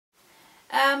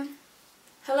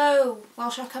Hello,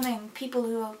 Welsharecoming, people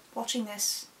who are watching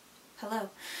this, hello.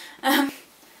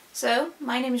 So,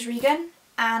 my name is Regan,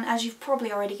 and as you've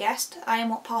probably already guessed, I am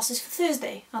what passes for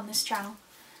Thursday on this channel.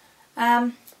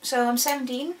 So I'm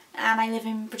 17, and I live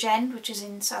in Bridgend, which is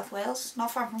in South Wales, not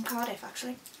far from Cardiff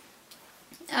actually.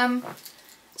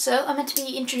 So I'm meant to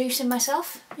be introducing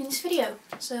myself in this video,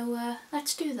 so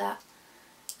let's do that.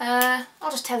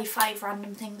 I'll just tell you 5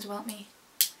 random things about me.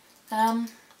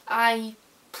 I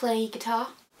play guitar.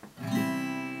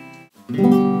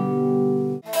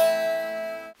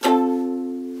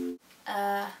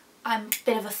 I'm a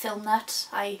bit of a film nut.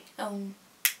 I own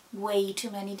way too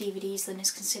many DVDs than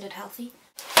is considered healthy.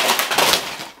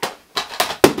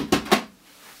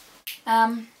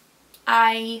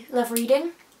 I love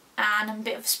reading and I'm a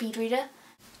bit of a speed reader.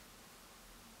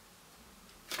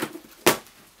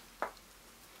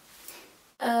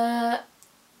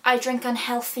 I drink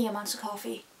unhealthy amounts of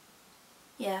coffee.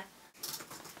 Yeah.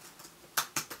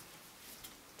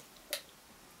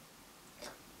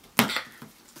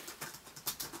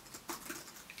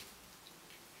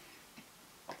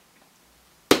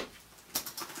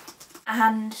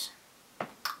 And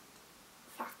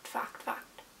fact.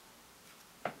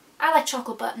 I like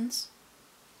chocolate buttons.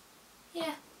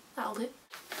 Yeah, that'll do.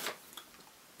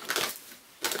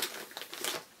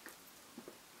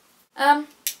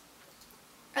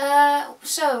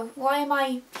 So why am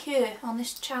I here on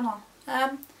this channel?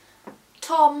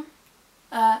 Tom,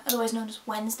 otherwise known as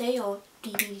Wednesday or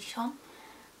DD Tom,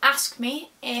 asked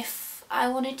me if I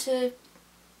wanted to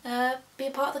be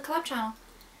a part of the collab channel.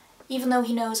 Even though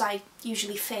he knows I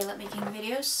usually fail at making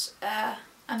videos,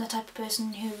 I'm the type of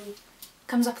person who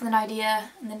comes up with an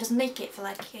idea and then doesn't make it for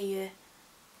like a year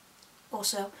or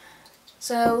so.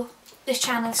 So this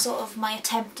channel is sort of my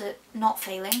attempt at not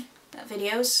failing at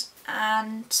videos,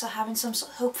 and so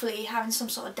hopefully having some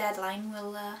sort of deadline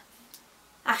will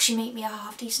actually make me a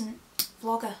half decent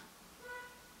vlogger.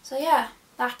 So yeah,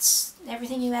 that's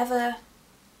everything you ever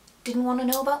didn't want to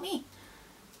know about me.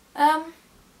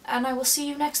 And I will see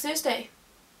you next Thursday.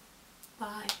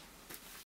 Bye.